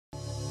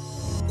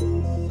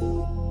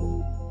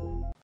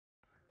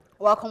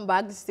Welcome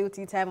back. This is still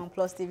Tea Time on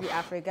Plus TV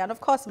Africa. And of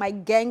course, my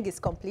gang is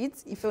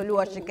complete. If you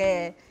watch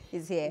Chika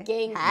is here.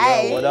 Gang.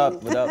 Hi. Yo, what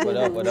up?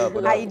 What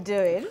up? How you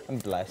doing? I'm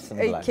blessed.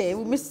 Okay,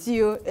 we missed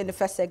you in the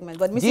first segment,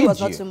 but missing was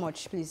not too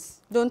much,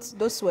 please. Don't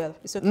swell.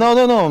 It's okay. No.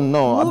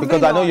 Moving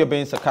because I know on. you're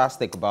being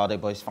sarcastic about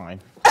it, but it's fine.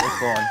 Let's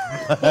go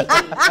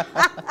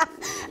on.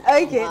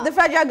 Okay, the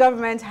federal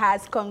government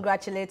has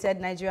congratulated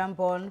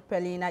Nigerian-born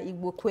Lauds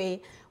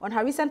Igbokwe on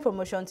her recent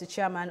promotion to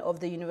chairman of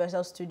the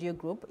Universal Studio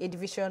Group, a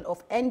division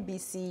of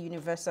NBC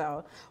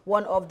Universal,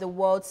 one of the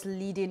world's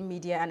leading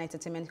media and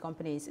entertainment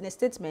companies. In a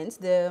statement,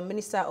 the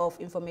Minister of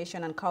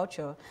Information and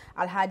Culture,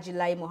 Alhaji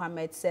Lai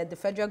Mohammed, said the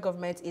federal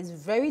government is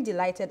very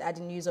delighted at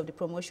the news of the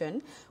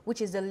promotion,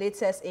 which is the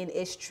latest in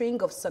a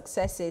string of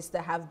successes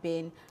that have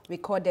been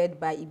recorded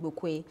by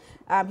Igbokwe.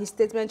 His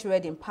statement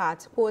read in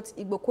part, quote,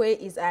 Igbokwe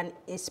is an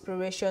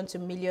inspiration to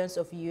millions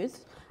of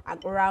youth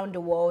around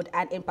the world,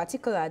 and in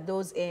particular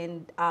those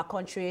in our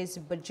country's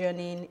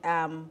burgeoning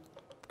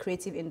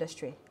creative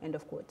industry, end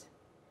of quote.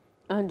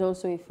 And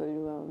also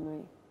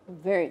Ifeoluwa,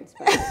 very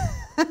inspired.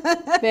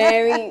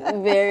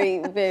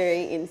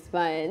 very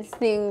inspired. This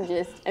thing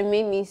it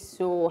made me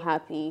so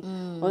happy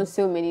on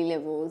so many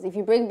levels. If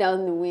you break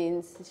down the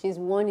wins, she's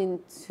won in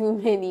too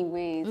many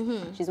ways.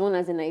 She's won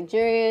as a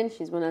Nigerian,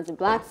 she's won as a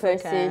black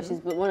person,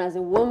 she's won as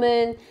a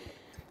woman.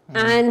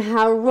 And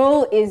her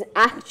role is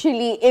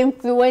actually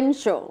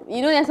influential.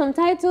 You know, there's some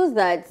titles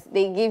that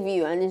they give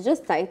you and it's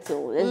just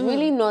title. There's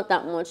really not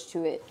that much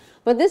to it.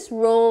 But this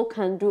role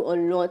can do a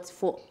lot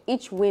for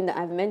each win that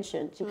I've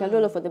mentioned. You can do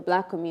a lot for the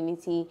black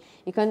community.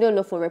 You can do a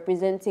lot for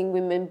representing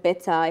women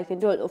better. You can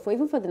do a lot for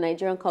even for the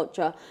Nigerian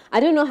culture. I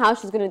don't know how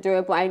she's going to do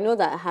it, but I know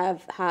that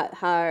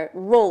her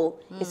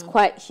role is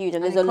quite huge,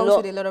 and there's a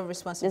lot. With a lot of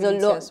responsibility.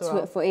 There's a lot as well.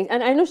 to it for it,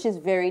 and I know she's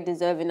very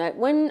deserving. Like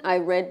when I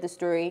read the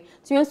story,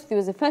 to be honest with you, it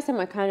was the first time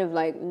I kind of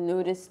like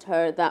noticed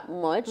her that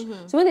much.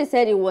 So when they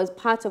said it was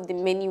part of the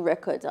many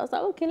records, I was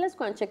like, okay, let's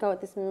go and check out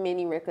what these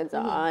many records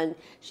are. And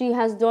she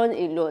has done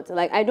a lot.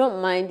 Like, I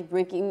don't mind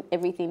breaking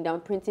everything down,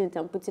 printing it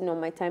and putting it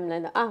on my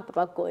timeline.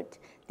 Papa God,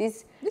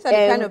 these are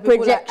the kind of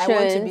people that I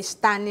want to be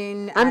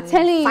standing and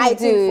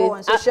fighting for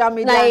on social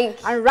media, like,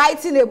 and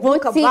writing a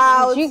book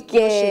about. You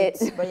get.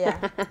 But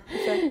yeah.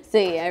 So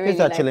yeah, I really This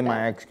is actually like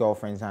my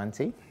ex-girlfriend's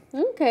auntie.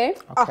 Okay.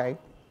 Okay.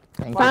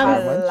 Thank you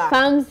very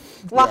much.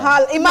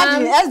 Wahala.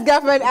 Imagine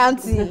ex-girlfriend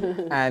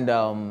auntie. And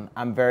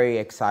I'm very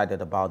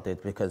excited about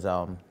it because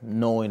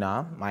knowing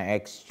her, my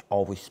ex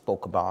always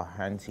spoke about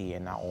her auntie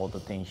and all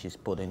the things she's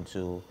put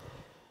into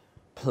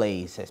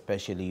place,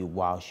 especially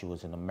while she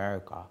was in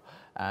America.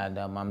 And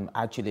I'm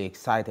actually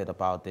excited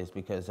about this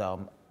because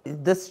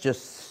this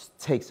just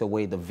takes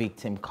away the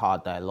victim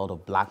card that a lot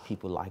of black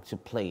people like to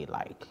play.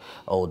 Like,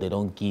 oh, they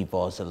don't give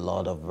us a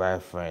lot of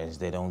reference.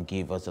 They don't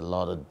give us a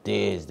lot of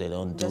this. They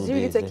don't do this. Does it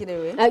really take it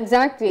away?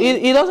 Exactly.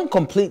 It doesn't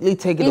completely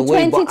take it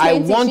away, but I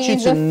want you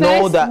to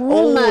know that,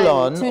 hold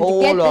on,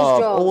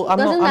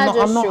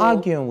 I'm not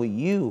arguing with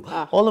you.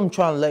 All I'm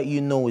trying to let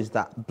you know is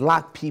that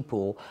black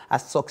people are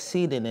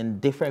succeeding in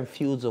different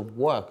fields of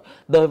work.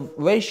 The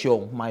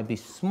ratio might be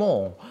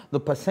small, the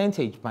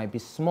percentage might be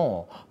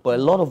small, but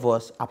a lot of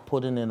us are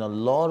putting in a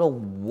lot of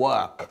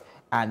work,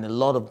 and a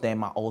lot of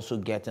them are also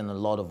getting a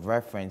lot of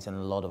reference and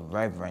a lot of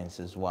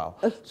reverence as well.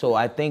 So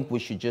I think we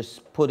should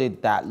just put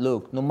it that,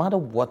 look, no matter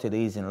what it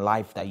is in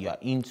life that you're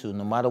into,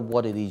 no matter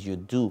what it is you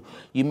do,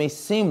 you may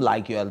seem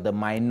like you're the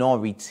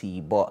minority,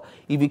 but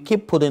if you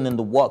keep putting in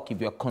the work, if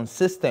you're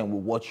consistent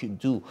with what you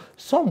do,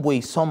 some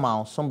way,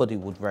 somehow, somebody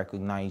would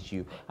recognize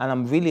you. And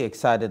I'm really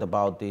excited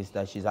about this,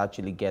 that she's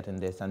actually getting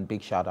this, and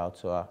big shout out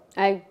to her.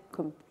 I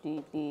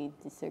completely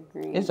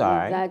disagree with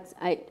that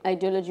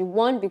ideology.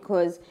 One,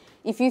 because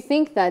if you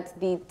think that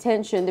the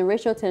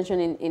racial tension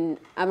in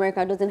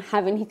America doesn't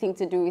have anything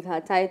to do with her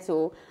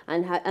title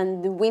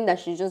and the win that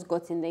she just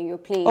got in there, you're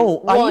playing.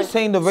 Oh, are you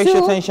saying the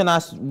racial tension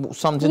has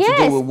something to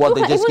do with what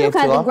they just gave to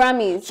her? The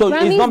Grammys. So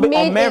Grammys it's not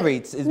on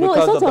merits, it's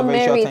because of the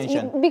racial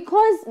tension.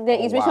 Because there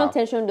is racial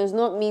tension does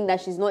not mean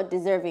that she's not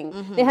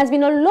deserving. There has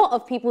been a lot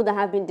of people that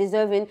have been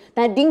deserving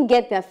that didn't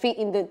get their feet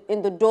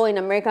in the door in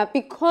America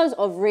because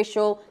of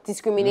racial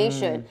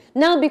discrimination.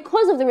 Now,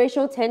 because of the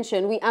racial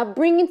tension, we are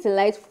bringing to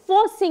light,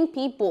 forcing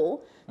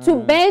people to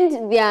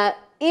bend their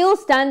ill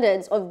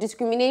standards of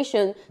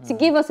discrimination to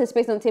give us a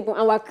space on the table,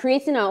 and we're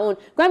creating our own.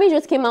 Grammy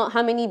just came out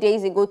how many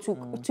days ago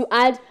to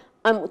add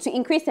to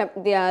increase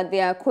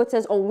their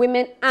quotas on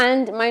women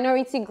and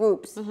minority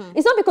groups.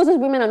 It's not because those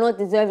women are not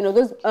deserving or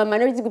those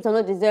minority groups are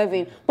not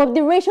deserving, but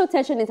the racial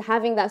tension is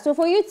having that. So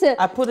for you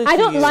to, I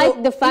don't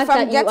like the fact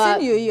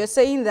that you're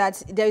saying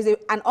that there is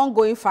an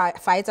ongoing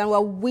fight and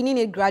we're winning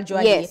it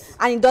gradually,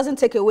 and it doesn't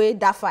take away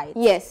that fight.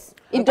 Yes.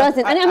 It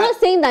doesn't, and I'm not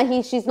saying that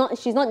she's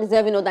not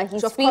deserving, or that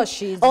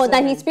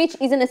his speech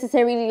isn't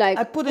necessarily like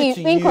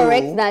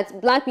incorrect, that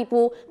black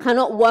people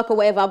cannot work or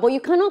whatever. But you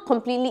cannot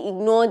completely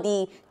ignore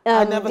the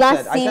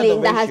glass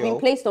ceiling that has been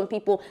placed on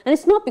people, and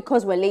it's not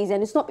because we're lazy,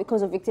 and it's not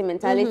because of victim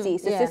mentality.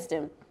 It's the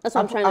system. That's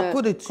what I'm trying to correct. I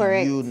put it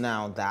to you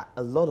now that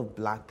a lot of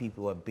black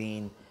people are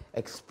being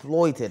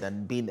exploited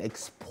and being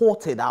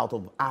exported out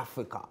of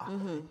Africa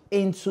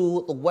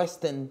into the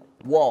Western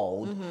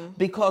world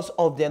because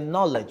of their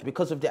knowledge,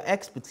 because of their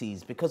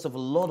expertise, because of a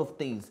lot of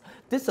things.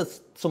 These are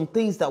some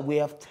things that we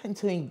have tended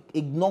to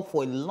ignore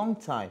for a long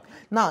time.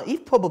 Now,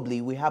 if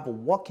probably we have a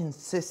working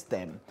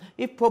system,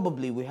 if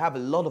probably we have a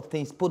lot of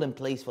things put in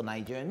place for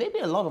Nigeria, maybe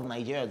a lot of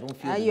Nigerians don't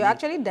feel you're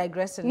actually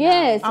digressing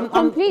yes, now.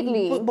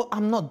 completely. But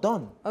I'm not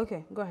done.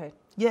 Okay, go ahead.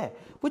 Yeah,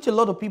 which a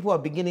lot of people are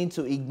beginning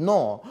to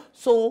ignore.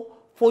 So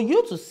for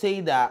you to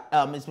say that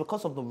it's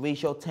because of the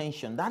racial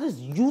tension, that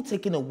is you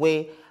taking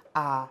away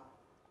our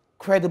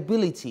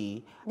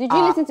credibility. Did you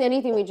listen to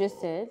anything we just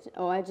said,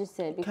 or I just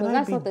said? Because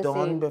that's not the same.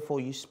 Can I be done before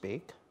you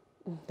speak?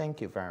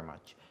 Thank you very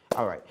much.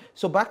 All right.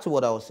 So back to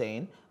what I was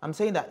saying. I'm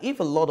saying that if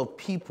a lot of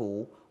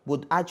people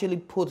would actually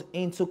put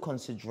into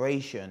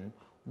consideration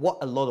what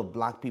a lot of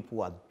black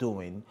people are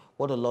doing,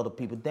 what a lot of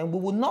people, then we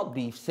would not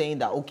be saying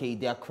that, okay,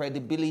 their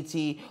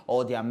credibility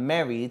or their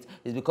merit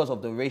is because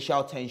of the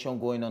racial tension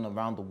going on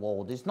around the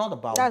world. It's not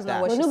about that.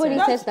 Not what she nobody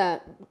said. says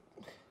that.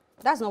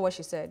 That's not what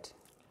she said.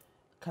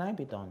 Can I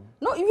be done?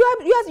 No, you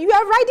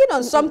are riding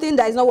on something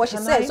that is not what she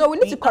said. So we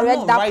need to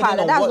correct that part.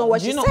 That's not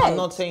what she said. I'm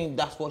not saying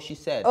that's what she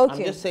said. Okay.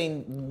 I'm just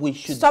saying we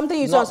should.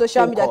 Something you saw on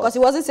social media, because it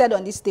wasn't said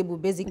on this table,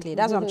 basically.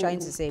 That's what I'm trying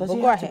to say. Does but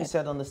it go have to be ahead.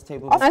 said on this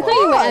table? I thought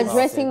you were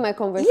addressing my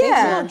conversation.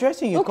 Yeah. I'm not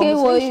addressing your okay,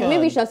 conversation. well,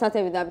 maybe you should have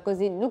started with that because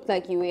it looked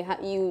like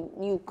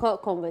you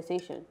caught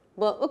conversation.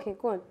 But okay,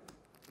 go on.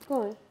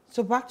 Go on.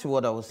 So back to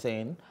what I was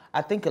saying,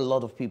 I think a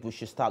lot of people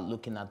should start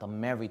looking at the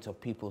merit of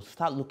people,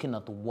 start looking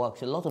at the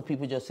works. A lot of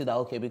people just say that,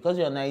 okay, because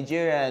you're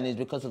Nigerian, it's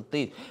because of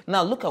this.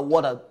 Now look at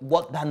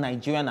what that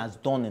Nigerian has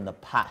done in the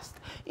past.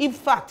 In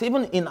fact,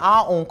 even in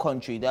our own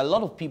country, there are a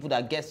lot of people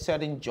that get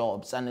certain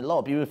jobs and a lot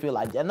of people feel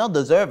like they're not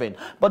deserving,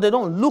 but they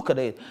don't look at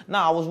it.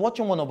 Now, I was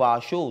watching one of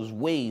our shows,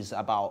 Ways,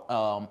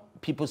 about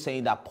people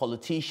saying that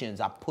politicians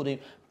are putting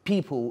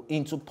people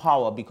into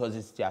power because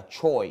it's their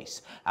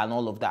choice and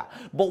all of that.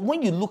 But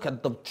when you look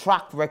at the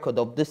track record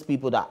of these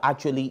people that are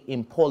actually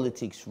in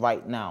politics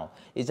right now,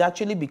 it's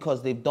actually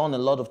because they've done a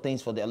lot of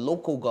things for their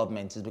local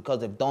governments. It's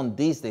because they've done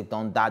this, they've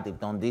done that, they've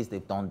done this,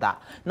 they've done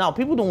that. Now,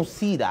 people don't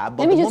see that,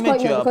 but let me the just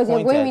moment cut you you're because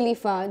appointed, you're going really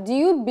far. Do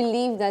you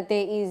believe that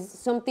there is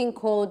something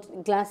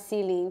called glass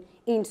ceiling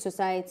in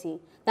society?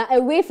 That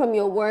away from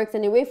your works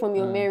and away from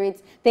your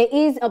merits, there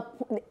is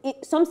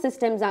some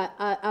systems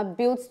are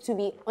built to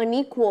be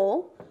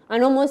unequal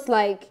and almost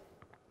like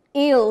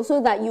ill, so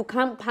that you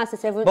can't pass a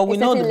certain level. But we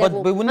know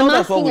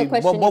that's what we.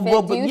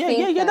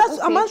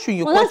 I'm answering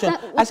your question.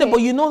 Okay. I said, but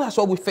you know that's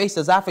what we face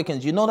as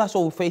Africans. You know that's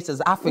what we face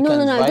as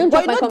Africans, no, right? don't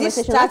drop But my this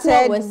conversation. That's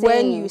what we're started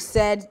when saying. you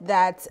said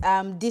that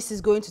this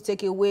is going to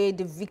take away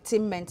the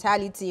victim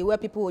mentality, where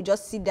people will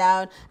just sit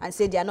down and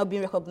say they are not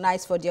being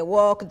recognized for their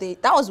work.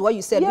 That was what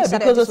you said. Yeah,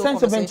 because a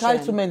sense of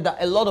entitlement that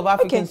a lot of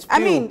Africans feel. I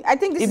mean, I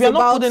think this if is you're not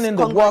about putting in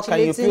the work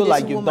and you feel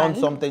like you've woman.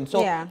 done something,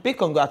 so big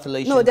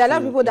congratulations. No, there are a lot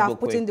of to people that have Igbokwe.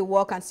 put in the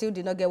work and still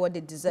did not get what they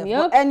deserve.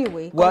 Yep. But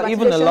anyway, well,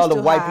 even a lot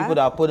of white her. people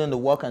that have put in the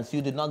work and still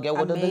did not get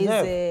what they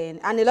deserve. Amazing.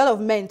 And a lot of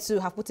men too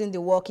have put in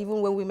the work,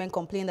 even when women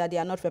complain that they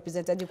are not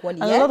represented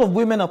equally. And a lot of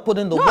women have put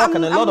in the work,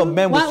 and a lot of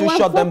men will still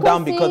shut them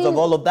down because of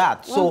all of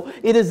that. So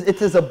it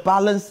is a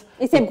balance.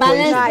 It's a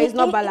balance. Nah, it's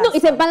not balanced. No,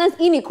 it's a balance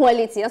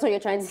inequality. That's what you're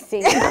trying to say.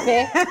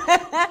 Okay.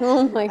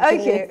 Oh my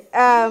goodness.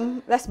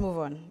 Okay. Let's move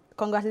on.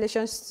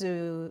 Congratulations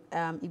to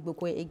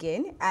Igbokwe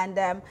again.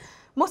 And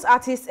most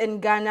artists in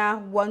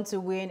Ghana want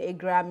to win a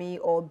Grammy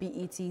or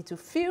BET to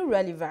feel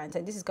relevant.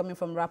 And this is coming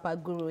from rapper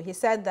Guru. He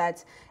said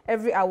that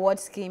every award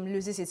scheme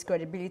loses its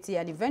credibility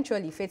and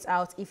eventually fades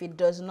out if it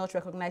does not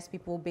recognize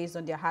people based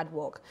on their hard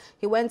work.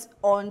 He went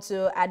on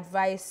to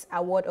advise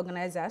award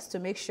organizers to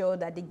make sure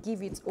that they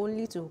give it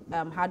only to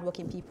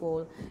hardworking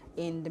people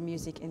in the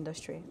music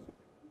industry.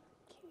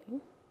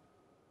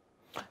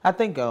 I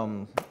think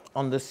on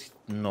this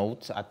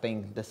note, I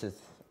think this is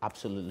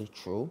absolutely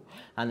true,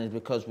 and it's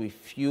because we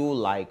feel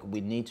like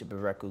we need to be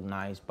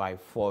recognized by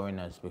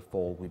foreigners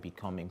before we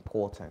become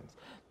important.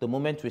 The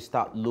moment we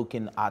start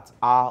looking at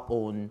our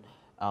own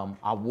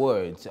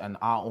words and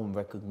our own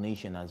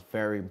recognition as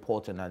very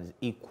important and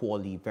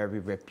equally very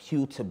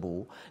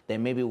reputable,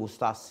 then maybe we'll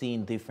start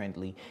seeing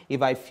differently.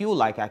 If I feel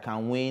like I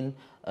can win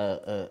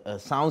a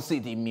Sound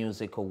City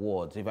Music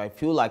Awards, if I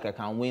feel like I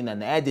can win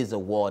an Eddies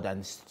Award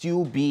and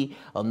still be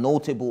a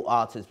notable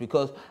artist,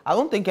 because I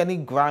don't think any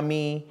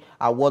Grammy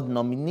Award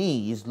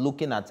nominee is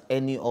looking at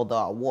any other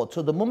award.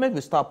 So the moment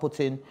we start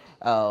putting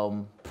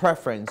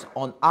preference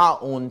on our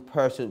own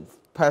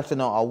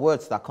personal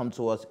awards that come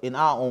to us in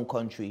our own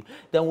country,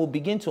 then we'll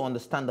begin to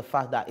understand the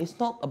fact that it's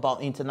not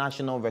about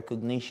international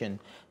recognition.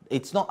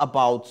 It's not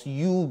about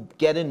you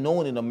getting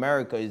known in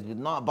America. It's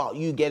not about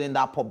you getting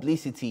that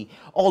publicity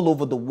all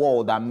over the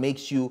world that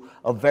makes you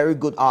a very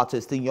good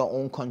artist in your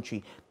own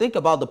country. Think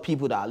about the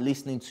people that are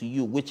listening to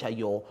you, which are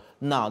your,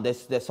 now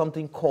there's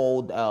something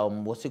called,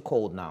 what's it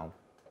called now?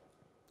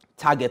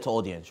 target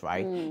audience,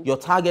 right? Your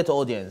target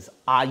audience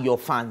are your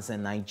fans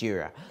in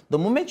Nigeria. The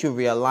moment you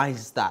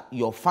realize that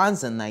your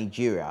fans in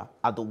Nigeria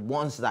are the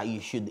ones that you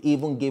should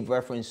even give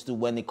reference to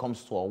when it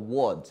comes to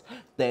awards,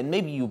 then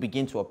maybe you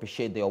begin to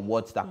appreciate the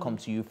awards that come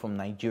to you from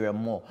Nigeria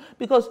more.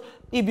 Because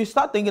if you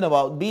start thinking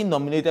about being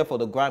nominated for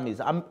the Grammys,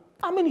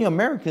 how many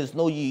Americans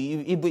know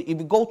you? If we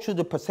go through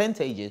the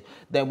percentages,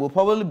 then we'll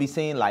probably be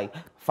saying like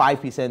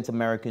 5%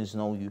 Americans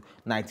know you,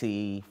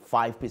 95%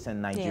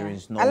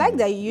 Nigerians know you. I like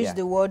that you use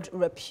the word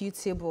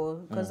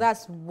reputable, because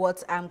that's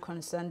what I'm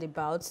concerned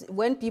about.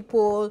 When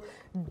people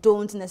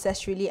don't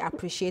necessarily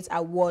appreciate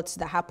awards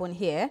that happen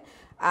here,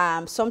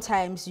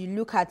 sometimes you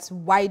look at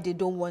why they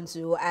don't want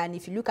to, and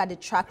if you look at the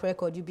track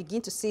record, you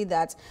begin to see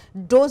that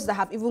those that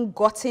have even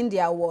gotten the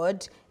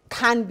award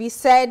can be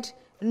said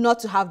not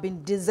to have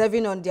been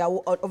deserving of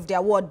the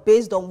award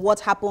based on what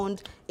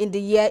happened in the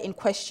year in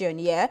question.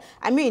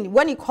 I mean,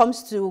 when it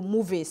comes to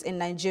movies in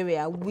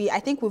Nigeria, I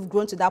think we've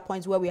grown to that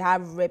point where we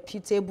have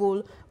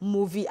reputable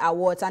movie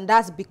awards, and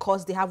that's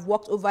because they have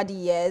worked over the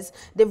years.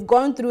 They've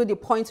gone through the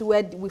point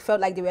where we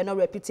felt like they were not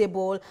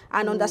reputable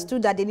and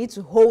understood that they need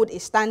to hold a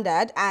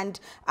standard. And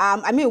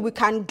I mean, we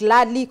can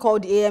gladly call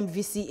the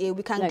AMVCA,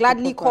 we can like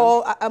gladly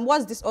call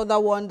what's this other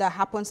one that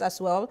happens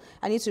as well?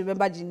 I need to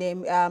remember the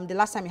name. The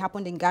last time it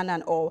happened in Ghana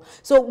and all.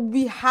 So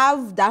we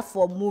have that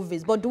for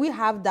movies, but do we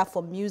have that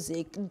for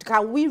music?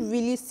 Can we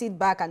really sit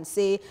back and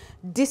say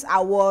this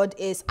award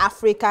is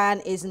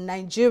African, is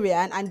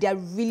Nigerian, and they're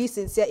really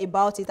sincere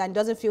about it and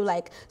doesn't feel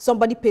like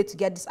somebody paid to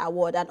get this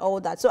award and all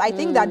that? So I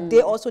think that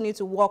they also need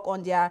to work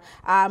on their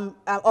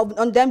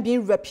on them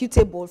being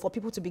reputable for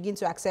people to begin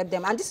to accept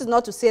them. And this is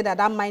not to say that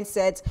that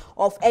mindset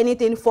of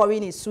anything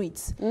foreign is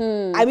sweet.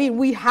 I mean,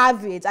 we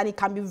have it, and it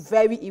can be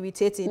very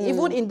irritating,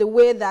 even in the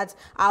way that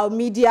our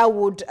media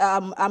would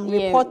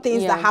report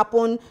things that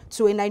happen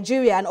to a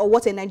Nigerian or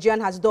what a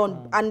Nigerian has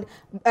done, and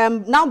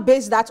now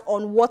base that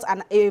on what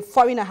a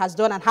foreigner has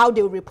done and how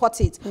they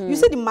report it. You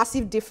see the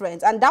massive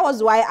difference, and that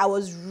was why I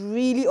was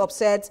really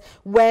upset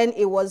when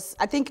it was,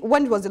 I think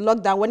when it was the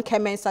lockdown, when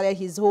Kemen started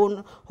his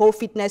whole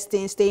fitness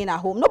thing, staying at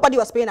home. Nobody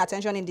was paying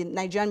attention in the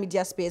Nigerian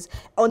media space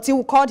until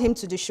we called him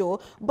to the show.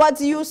 But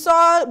you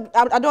saw,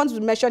 I don't want to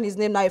mention his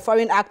name now, a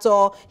foreign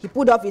actor, he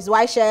put off his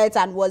white shirt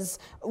and was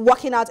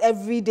working out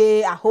every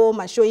day at home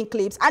and showing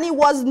clips, and it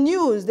was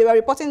news. They were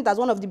reporting it as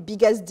one of the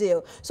biggest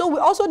deals. So we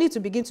also need to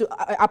begin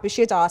to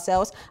appreciate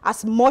ourselves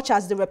as much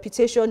as the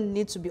reputation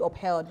needs to be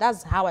upheld.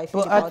 That's how I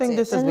feel about it. I think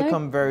this has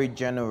become very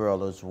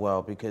general as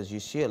well, because you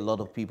see a lot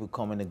of people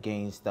coming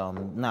against,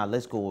 now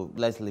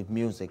let's leave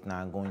music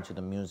now and go into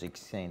the music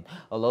scene.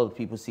 A lot of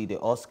people see the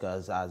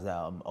Oscars as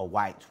a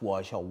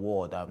whitewash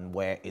award,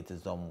 where it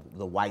is the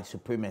white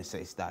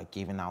supremacists that are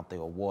giving out the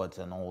awards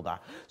and all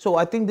that. So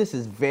I think this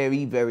is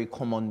very, very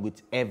common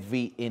with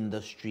every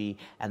industry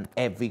and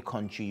every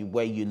country,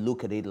 where you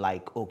look at it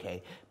like,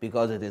 okay,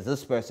 because it is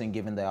this person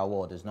giving the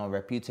award, it's not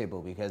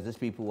reputable. Because these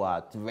people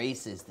are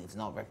racist, it's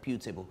not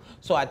reputable.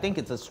 So I think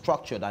it's a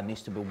structure that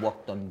needs to be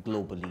worked on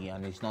globally,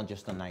 and it's not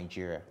just in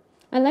Nigeria.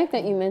 I like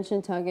that you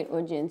mentioned target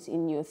audience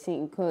in your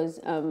thing, because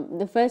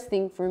the first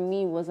thing for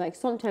me was like,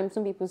 sometimes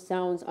some people's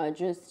sounds are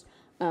just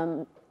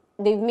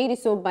they've made it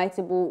so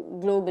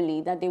biteable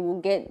globally that they will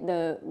get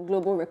the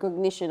global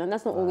recognition, and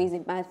that's not always a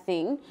bad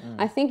thing.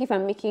 I think if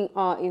I'm making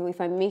art,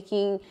 if I'm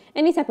making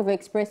any type of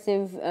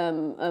expressive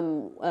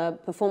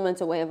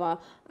performance or whatever,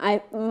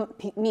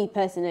 me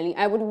personally,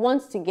 I would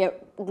want to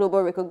get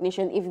global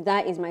recognition if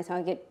that is my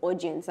target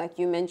audience, like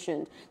you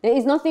mentioned. There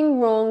is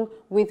nothing wrong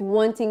with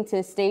wanting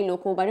to stay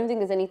local, but I don't think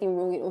there's anything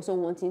wrong with also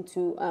wanting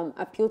to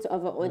appeal to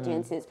other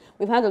audiences.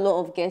 We've had a lot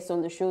of guests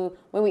on the show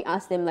when we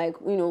ask them, like,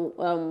 you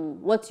know,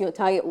 what's your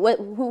target?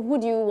 Who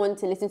do you want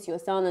to listen to your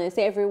sound? And they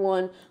say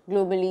everyone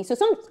globally. So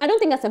I don't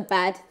think that's a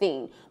bad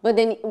thing. But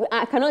then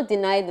I cannot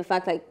deny the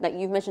fact, like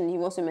you've mentioned,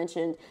 you've also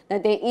mentioned,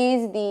 that there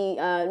is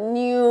the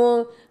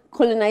new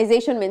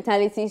colonization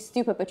mentality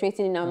still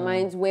perpetrating in our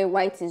minds, where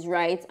white is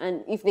right,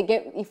 and if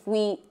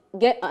we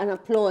get an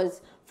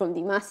applause from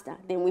the master,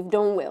 then we've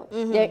done well.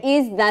 There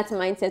is that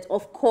mindset,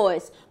 of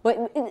course,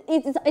 but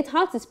it's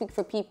hard to speak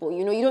for people.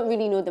 You know, you don't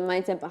really know the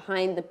mindset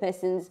behind the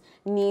person's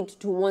need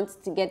to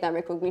want to get that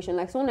recognition.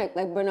 Like someone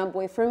like Burna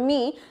Boy, for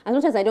me, as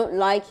much as I don't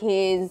like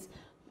his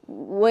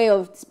way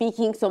of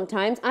speaking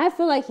sometimes, I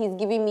feel like he's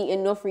giving me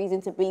enough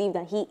reason to believe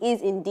that he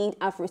is indeed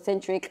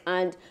Afrocentric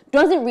and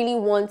doesn't really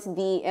want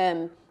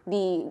the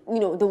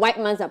white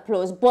man's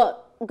applause,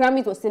 but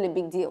Grammys was still a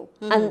big deal,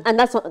 and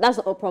that's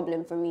not a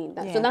problem for me.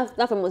 So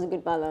that for me was a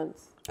good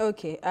balance.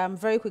 Okay,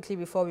 very quickly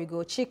before we go,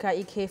 Chika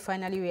Ike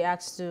finally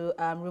reacts to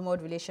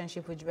rumored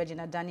relationship with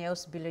Regina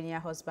Daniels' billionaire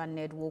husband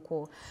Ned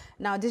Nwoko.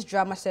 Now, this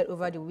drama started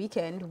over the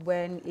weekend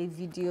when a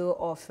video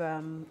of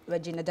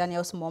Regina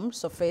Daniels' mom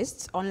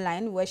surfaced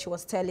online, where she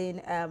was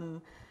telling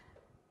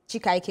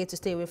Chika Ike to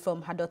stay away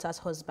from her daughter's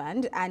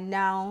husband, and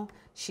now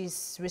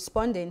she's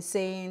responding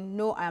saying,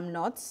 no, I'm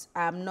not,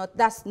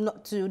 that's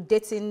not to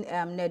dating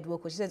Ned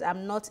Nwoko. She says,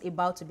 I'm not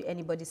about to be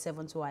anybody's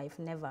seventh wife,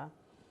 never.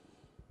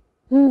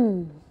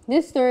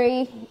 This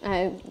story,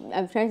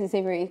 I've tried to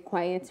stay very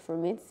quiet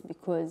from it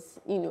because,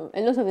 you know,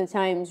 a lot of the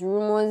times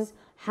rumors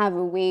have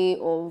a way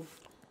of,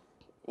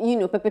 you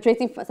know,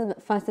 perpetrating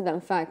faster than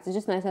facts. It's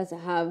just nicer to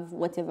have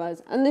whatever.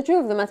 And the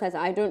truth of the matter is,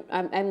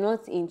 I'm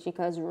not in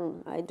Chika's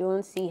room. I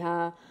don't see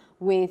her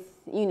with,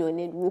 you know,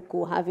 Ned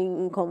Nwoko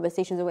having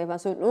conversations or whatever.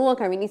 So no one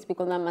can really speak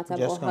on that matter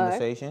just but her.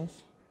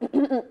 Conversations?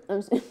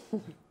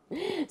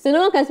 So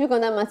no one can speak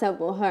on that matter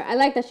but her. I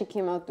like that she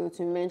came out though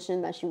to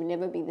mention that she would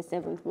never be the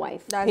 7th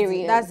wife. That's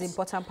the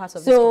important part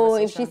of this conversation. conversation. So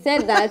if she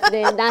said that,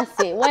 then that's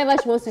it. Whatever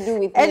she wants to do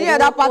with any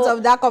other part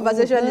of that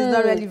conversation is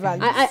not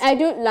relevant. I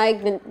don't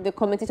like the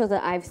commentators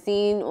that I've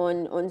seen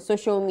on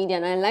social media,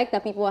 and I like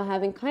that people are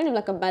having kind of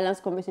like a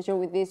balanced conversation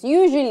with this.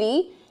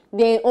 Usually,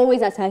 they're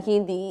always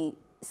attacking the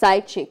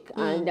side chick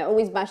and they're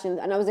always bashing,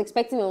 and I was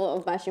expecting a lot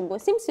of bashing, but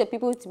it seems to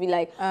people to be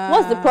like,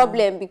 what's the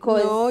problem?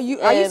 Because no,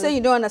 are you saying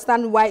you don't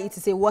understand why it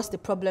is a what's the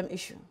problem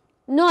issue?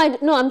 No,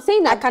 I'm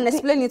saying that I can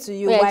explain it to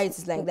you why it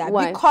is like that.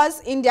 Why?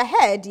 Because in their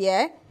head,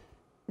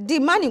 the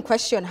man in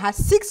question has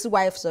 6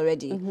 wives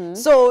already.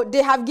 So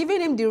they have given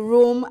him the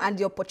room and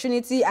the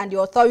opportunity and the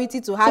authority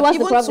to have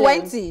even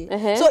 20.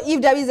 So if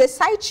there is a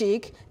side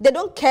chick, they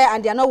don't care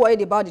and they are not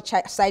worried about the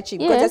side chick.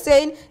 Because they're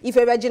saying if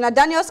a Regina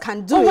Daniels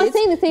can do it,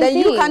 then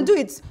you can do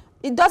it.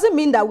 It doesn't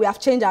mean that we have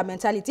changed our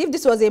mentality. If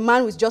this was a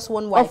man with just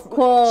 1 wife,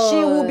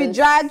 she will be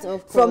dragged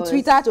from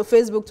Twitter to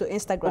Facebook to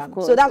Instagram.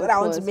 So that's what I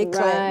want to make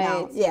clear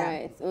now.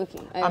 Right. Okay.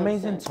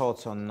 Amazing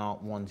thoughts on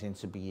not wanting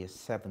to be a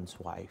 7th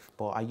wife,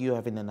 but are you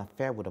having an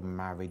affair with a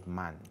married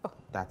man?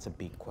 That's a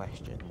big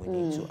question we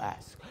need to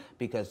ask,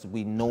 because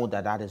we know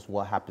that that is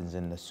what happens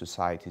in the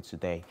society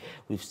today.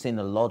 We've seen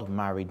a lot of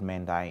married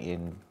men die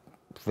in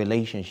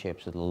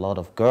relationships with a lot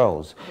of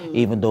girls,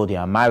 even though they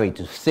are married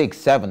to 6,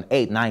 7,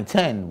 8, 9,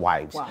 10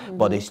 wives,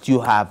 but they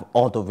still have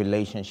other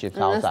relationships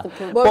outside.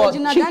 But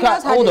Regina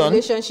Daniels had a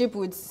relationship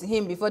with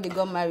him before they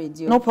got married.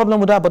 No problem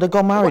with that, but they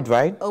got married,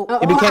 right?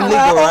 It became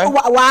legal, right?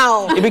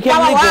 Wow. It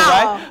became legal,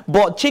 right?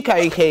 But Chika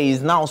Ike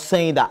is now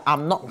saying that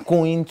I'm not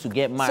going to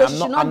get married.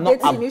 So I'm not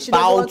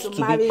about to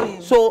marry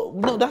him. So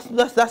no,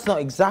 that's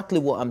not exactly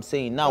what I'm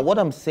saying. Now, what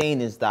I'm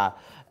saying is that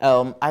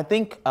I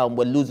think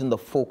we're losing the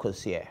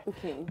focus here.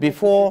 Okay,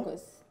 before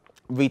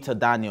Rita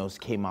Daniels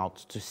came out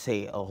to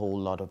say a whole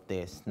lot of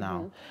this.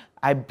 Now,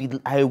 I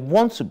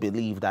want to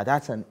believe that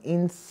that's an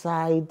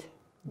inside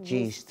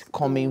gist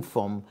coming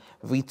from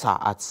Rita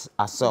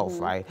herself,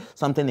 right?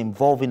 Something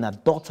involving a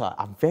daughter,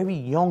 a very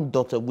young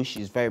daughter, which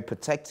she's very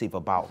protective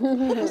about. And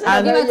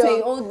she gave her to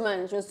an old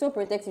man. She was so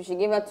protective. She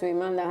gave her to a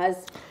man that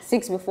has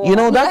 6 before. You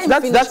know,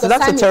 that's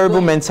a terrible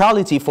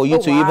mentality for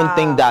you to even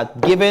think that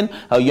giving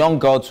a young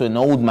girl to an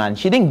old man.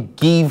 She didn't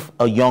give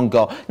a young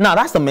girl. Now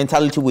that's the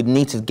mentality we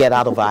need to get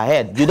out of our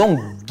head. You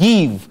don't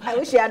give. I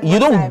wish you had you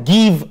don't time.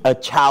 Give a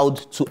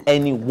child to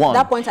anyone.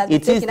 That point has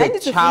been taken. It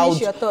is the child's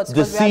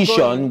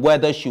decision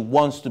whether she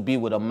wants to be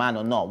with a man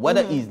or not.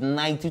 Whether he's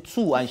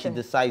 92 and she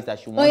decides that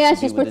she wants to be with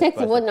she's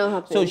protective. What now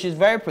happens? So she's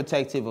very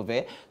protective of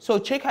it. So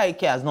Chika Ike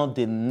has not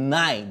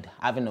denied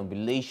having a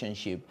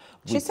relationship.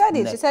 She said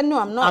it. She said, no,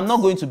 I'm not. I'm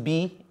not going to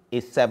be a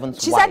 7th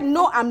wife. She said,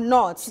 no, I'm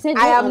not. She said,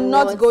 no, I am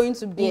not going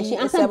to be a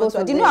 7th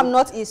wife. Do you know I'm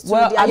not is to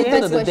well, at the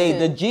end of the day,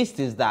 the gist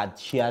is that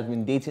she has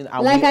been dating,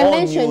 and like we I all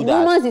mentioned, knew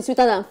that. Rumors is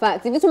sweeter than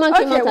facts. If this woman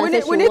came out and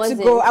said we need to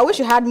go. I wish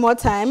you had more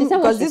time,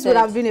 because this would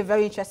have been a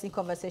very interesting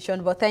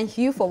conversation. But thank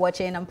you for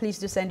watching, and please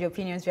do send your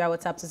opinions via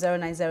WhatsApp to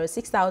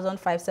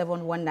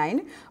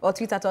 090-6000-5719 or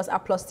tweet at us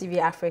at +TV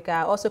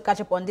Africa. Also catch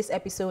up on this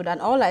episode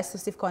and all our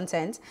exclusive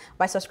content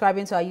by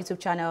subscribing to our YouTube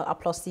channel at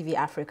 +TV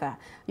Africa.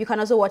 You can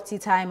also watch Tea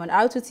Time on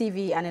R2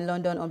 TV and in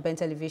London on Ben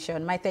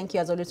Television. My thank you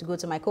as always to go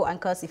to my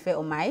co-anchors Ife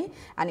Omai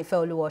and Ife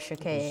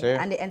Oluwashoke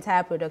and the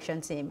entire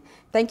production team.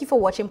 Thank you for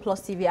watching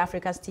 +TV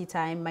Africa's Tea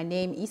Time. My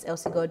name is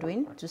Elsie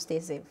Godwin. To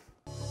stay safe.